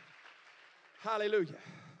 hallelujah.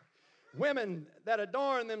 Women that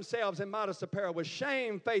adorn themselves in modest apparel with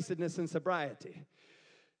shamefacedness and sobriety.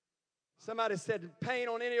 Somebody said, paint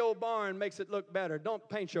on any old barn makes it look better. Don't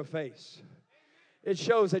paint your face. It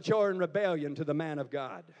shows that you're in rebellion to the man of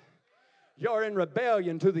God. You're in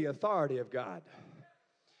rebellion to the authority of God.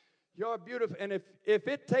 You're beautiful. And if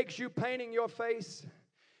it takes you painting your face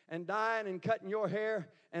and dyeing and cutting your hair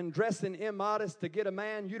and dressing immodest to get a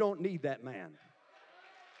man, you don't need that man.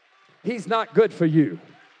 He's not good for you.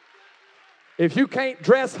 If you can't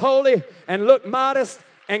dress holy and look modest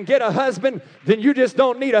and get a husband, then you just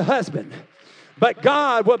don't need a husband. But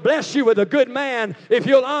God will bless you with a good man if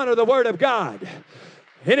you'll honor the word of God.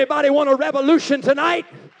 Anybody want a revolution tonight?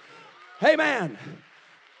 Amen.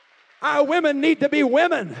 Our women need to be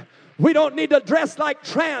women. We don't need to dress like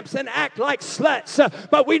tramps and act like sluts,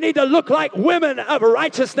 but we need to look like women of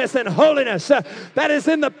righteousness and holiness. That is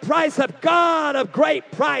in the price of God, of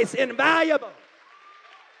great price, invaluable.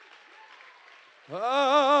 Oh,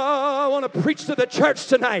 I want to preach to the church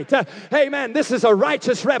tonight. Amen. This is a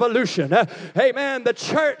righteous revolution. Amen. The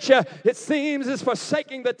church, it seems, is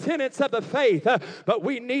forsaking the tenets of the faith, but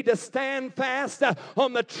we need to stand fast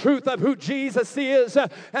on the truth of who Jesus is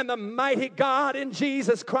and the mighty God in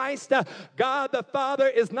Jesus Christ. God the Father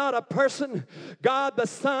is not a person. God the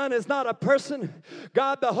Son is not a person.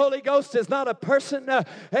 God the Holy Ghost is not a person.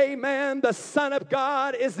 Amen. The Son of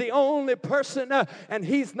God is the only person, and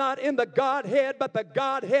He's not in the Godhead, but the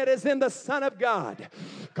Godhead is in the Son of God.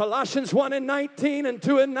 Colossians 1:19 and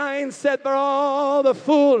 2:9 said, for all the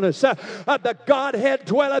fullness of the Godhead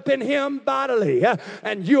dwelleth in Him bodily,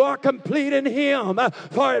 and you are complete in Him,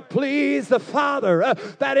 for it pleased the Father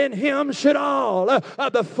that in Him should all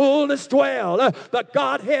of the fullness dwell. The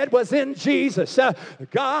Godhead was in Jesus.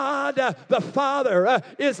 God the Father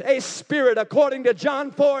is a spirit. According to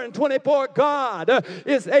John 4:24, God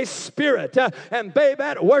is a spirit, and they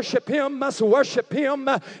that worship Him must worship Him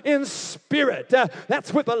in spirit.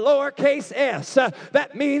 That's with a lowercase s.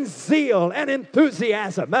 That means zeal and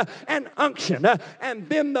enthusiasm and unction. And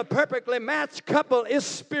then the perfectly matched couple is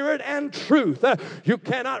spirit and truth. You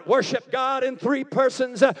cannot worship God in three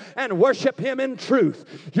persons and worship Him in truth.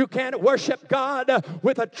 You can't worship God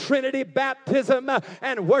with a Trinity baptism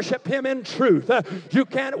and worship Him in truth. You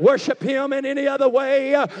can't worship Him in any other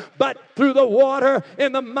way but through the water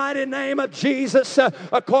in the mighty name of Jesus.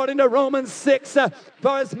 According to Romans 6,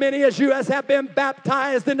 for as many as you as have been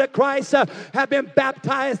baptized into Christ have been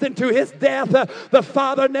baptized into His death. The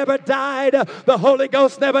Father never died. The Holy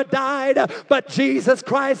Ghost never died. But Jesus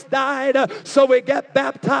Christ died. So we get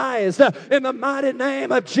baptized in the mighty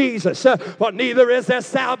name of Jesus. For neither is there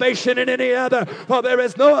salvation in any other. For there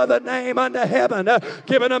is no other name under heaven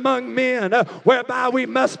given among men whereby we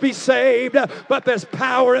must be saved. But there's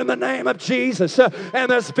power in the name of Jesus.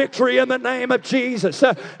 And there's victory in the name of Jesus.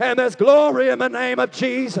 And there's glory in the name of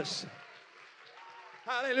Jesus.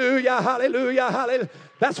 Hallelujah, hallelujah, hallelujah.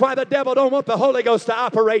 That's why the devil don't want the Holy Ghost to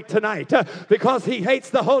operate tonight, because he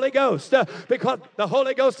hates the Holy Ghost, because the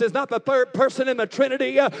Holy Ghost is not the third person in the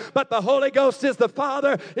Trinity, but the Holy Ghost is the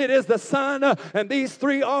Father, it is the Son, and these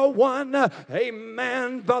three are one.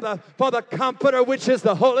 Amen. For the Comforter, which is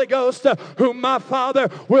the Holy Ghost, whom my Father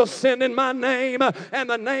will send in my name, and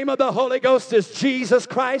the name of the Holy Ghost is Jesus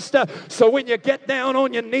Christ. So when you get down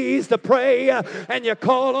on your knees to pray and you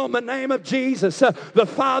call on the name of Jesus, the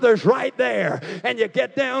Father's right there, and you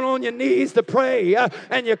get down on your knees to pray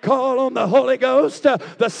and you call on the Holy Ghost,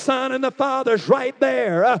 the Son and the Father's right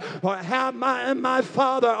there. For how my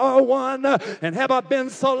Father are one, and have I been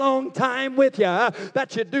so long time with you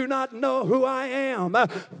that you do not know who I am?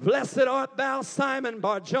 Blessed art thou, Simon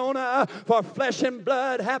Bar-Jonah, for flesh and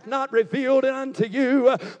blood hath not revealed it unto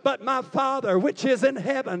you, but my Father which is in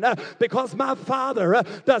heaven. Because my Father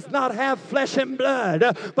does not have flesh and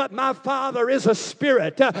blood, but my Father is a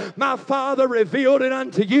spirit. My Father revealed it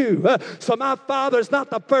unto you. So my Father's not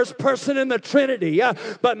the first person in the Trinity,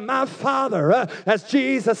 but my Father, as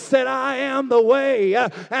Jesus said, I am the way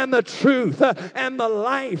and the truth and the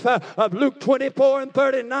life. Of Luke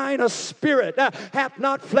 24:39, a spirit hath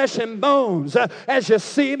not flesh and bones, as you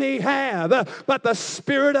see me have, but the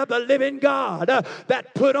Spirit of the living God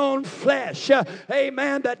that put on flesh.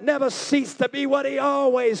 Amen. That never ceased to be what He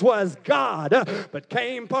always was, God, but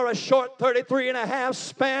came for a short 33 and a half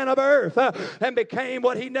span of earth and became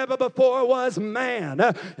what He never before was, man.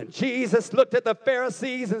 And Jesus looked at the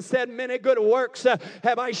Pharisees and said, many good works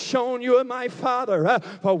have I shown you of my Father.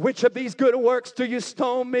 For which of these good works do you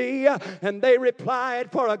stone me? And they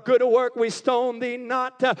replied, for a good work we stone thee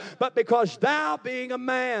not, but because thou being a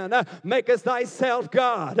man makest thyself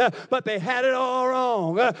God. But they had it all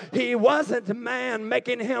wrong. He wasn't man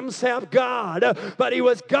making Himself God, but He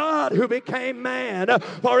was God who became man.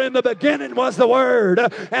 For in the beginning was the Word,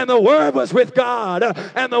 and the Word was with God,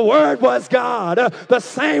 and the Word was God. The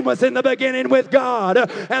same was in the beginning with God,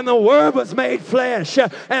 and the Word was made flesh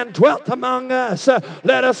and dwelt among us.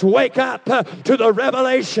 Let us wake up to the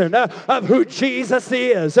revelation of who Jesus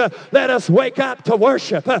is. Let us wake up to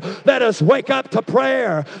worship. Let us wake up to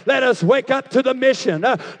prayer. Let us wake up to the mission.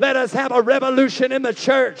 Let us have a revolution in the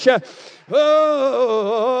church.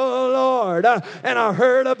 Oh, Lord. And I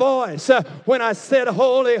heard a voice when I said,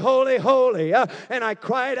 holy, holy, holy. And I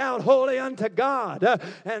cried out, holy unto God.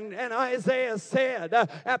 And Isaiah said,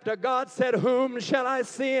 after God said, whom shall I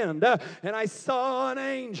send? And I saw an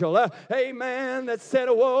angel, amen, that said,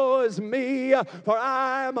 woe is me, for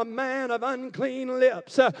I am a man of unclean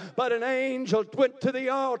lips. But an angel went to the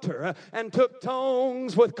altar and took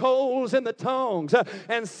tongues with coals in the tongues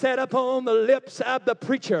and set upon the lips of the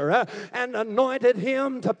preacher. and anointed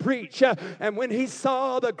him to preach. And when he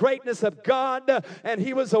saw the greatness of God and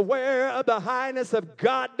he was aware of the highness of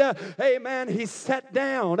God, amen, he sat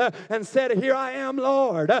down and said, here I am,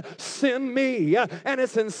 Lord, send me. And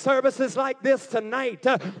it's in services like this tonight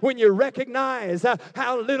when you recognize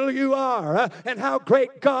how little you are and how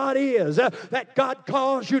great God is, that God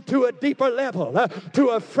calls you to a deeper level, to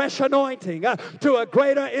a fresh anointing, to a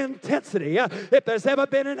greater intensity. If there's ever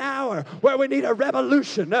been an hour where we need a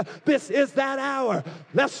revolution, this is that hour.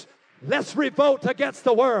 Let's revolt against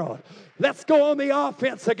the world. Let's go on the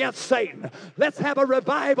offense against Satan. Let's have a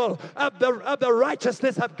revival of the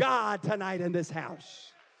righteousness of God tonight in this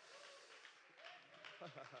house.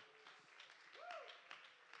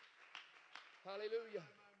 Hallelujah.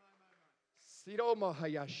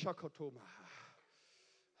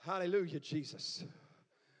 Hallelujah, Jesus.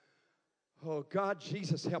 Oh, God,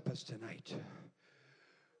 Jesus, help us tonight.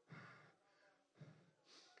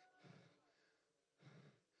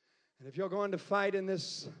 And if you're going to fight in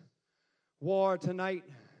this war tonight,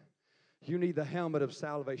 you need the helmet of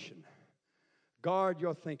salvation. Guard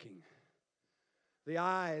your thinking. The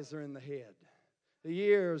eyes are in the head. The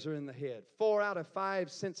ears are in the head. 4 out of 5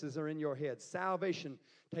 senses are in your head. Salvation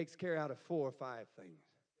takes care out of 4 or 5 things.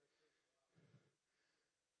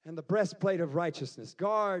 And the breastplate of righteousness.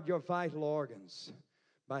 Guard your vital organs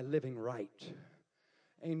by living right.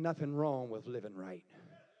 Ain't nothing wrong with living right.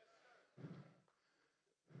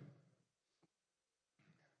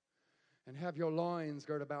 And have your loins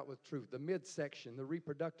girt about with truth. The midsection, the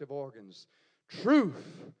reproductive organs.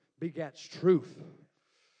 Truth begets truth.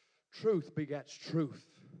 Truth begets truth.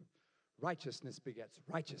 Righteousness begets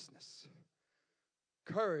righteousness.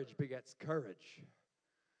 Courage begets courage.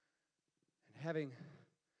 And having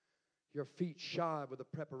your feet shod with the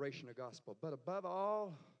preparation of gospel. But above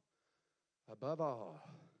all,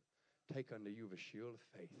 take unto you the shield of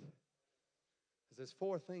faith. Because there's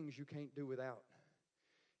 4 things you can't do without.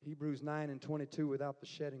 Hebrews 9:22, without the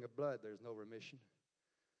shedding of blood, there's no remission.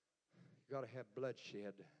 You got to have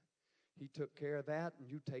bloodshed. He took care of that, and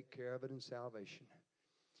you take care of it in salvation.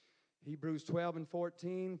 Hebrews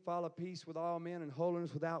 12:14, follow peace with all men and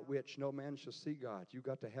holiness without which no man shall see God. You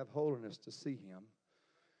got to have holiness to see him.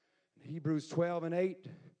 Hebrews 12:8,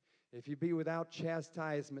 if you be without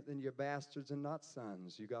chastisement, then you're bastards and not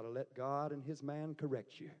sons. You got to let God and his man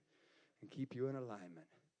correct you and keep you in alignment.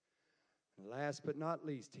 And last but not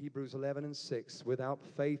least, Hebrews 11:6, without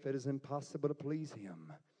faith it is impossible to please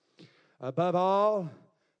him. Above all,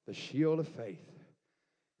 the shield of faith.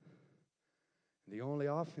 The only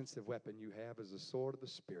offensive weapon you have is the sword of the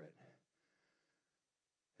Spirit.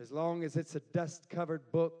 As long as it's a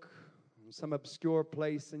dust-covered book in some obscure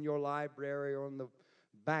place in your library or on the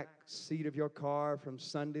back seat of your car from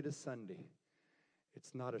Sunday to Sunday,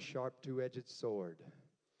 it's not a sharp two-edged sword.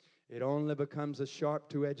 It only becomes a sharp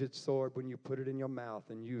two-edged sword when you put it in your mouth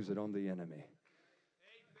and use it on the enemy.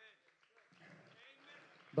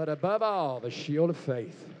 But above all, the shield of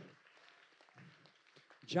faith.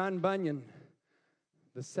 John Bunyan,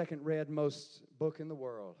 the second read most book in the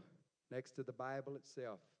world, next to the Bible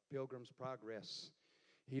itself, Pilgrim's Progress.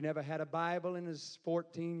 He never had a Bible in his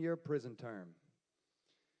 14-year prison term.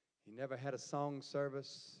 He never had a song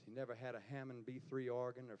service. He never had a Hammond B3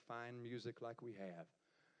 organ or fine music like we have.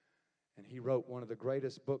 And he wrote one of the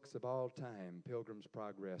greatest books of all time, Pilgrim's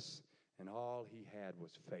Progress, and all he had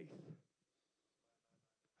was faith.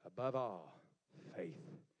 Above all, faith.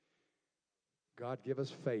 God, give us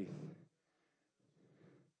faith.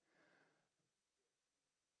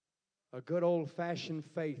 A good old-fashioned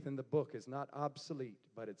faith in the book is not obsolete,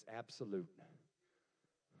 but it's absolute.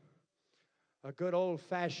 A good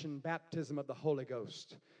old-fashioned baptism of the Holy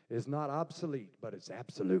Ghost is not obsolete, but it's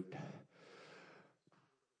absolute.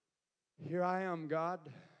 Here I am, God.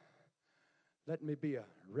 Let me be a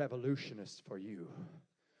revolutionist for you.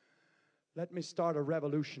 Let me start a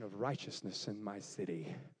revolution of righteousness in my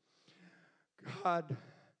city. God,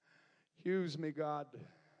 use me, God.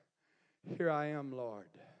 Here I am, Lord.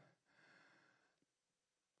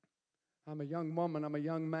 I'm a young woman. I'm a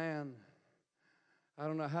young man. I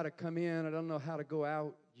don't know how to come in. I don't know how to go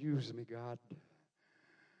out. Use me, God.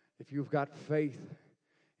 If you've got faith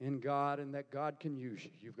in God and that God can use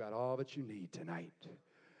you, you've got all that you need tonight.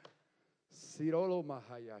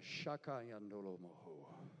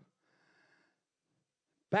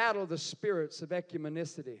 Battle the spirits of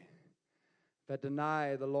ecumenicity that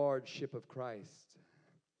deny the lordship of Christ,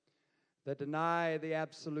 that deny the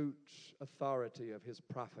absolute authority of his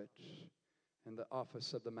prophet and the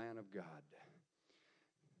office of the man of God.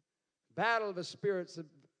 Battle the spirits of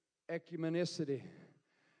ecumenicity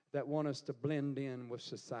that want us to blend in with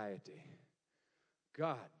society.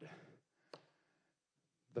 God,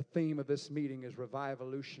 The theme of this meeting is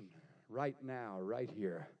revivolution. Right now, right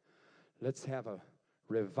here. Let's have a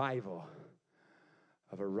revival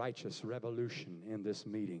of a righteous revolution in this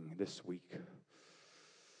meeting this week.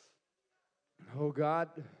 Oh God,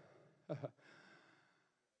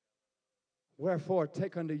 wherefore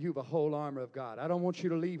take unto you the whole armor of God. I don't want you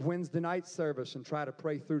to leave Wednesday night service and try to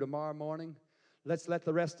pray through tomorrow morning. Let's let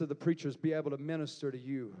the rest of the preachers be able to minister to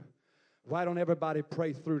you. Why don't everybody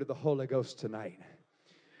pray through to the Holy Ghost tonight?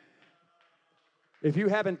 If you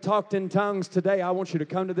haven't talked in tongues today, I want you to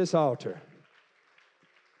come to this altar.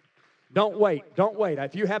 Don't wait. Don't wait.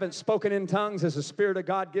 If you haven't spoken in tongues as the Spirit of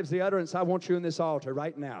God gives the utterance, I want you in this altar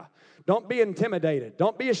right now. Don't be intimidated.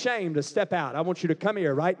 Don't be ashamed to step out. I want you to come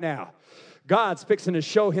here right now. God's fixing to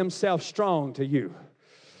show himself strong to you.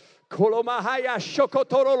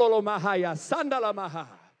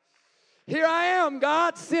 Here I am,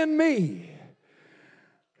 God, send me.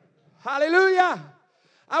 Hallelujah.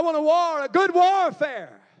 I want a good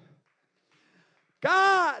warfare.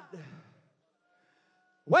 God,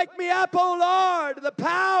 wake me up, oh Lord, to the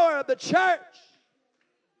power of the church.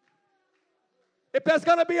 If there's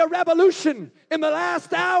going to be a revolution in the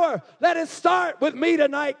last hour, let it start with me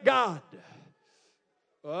tonight, God.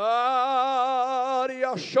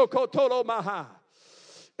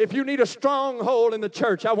 If you need a stronghold in the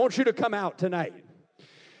church, I want you to come out tonight.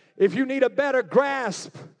 If you need a better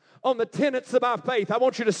grasp on the tenets of our faith, I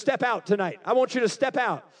want you to step out tonight. I want you to step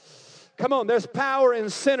out. Come on, there's power in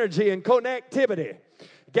synergy and connectivity.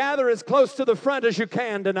 Gather as close to the front as you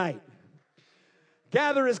can tonight.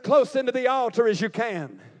 Gather as close into the altar as you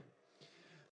can.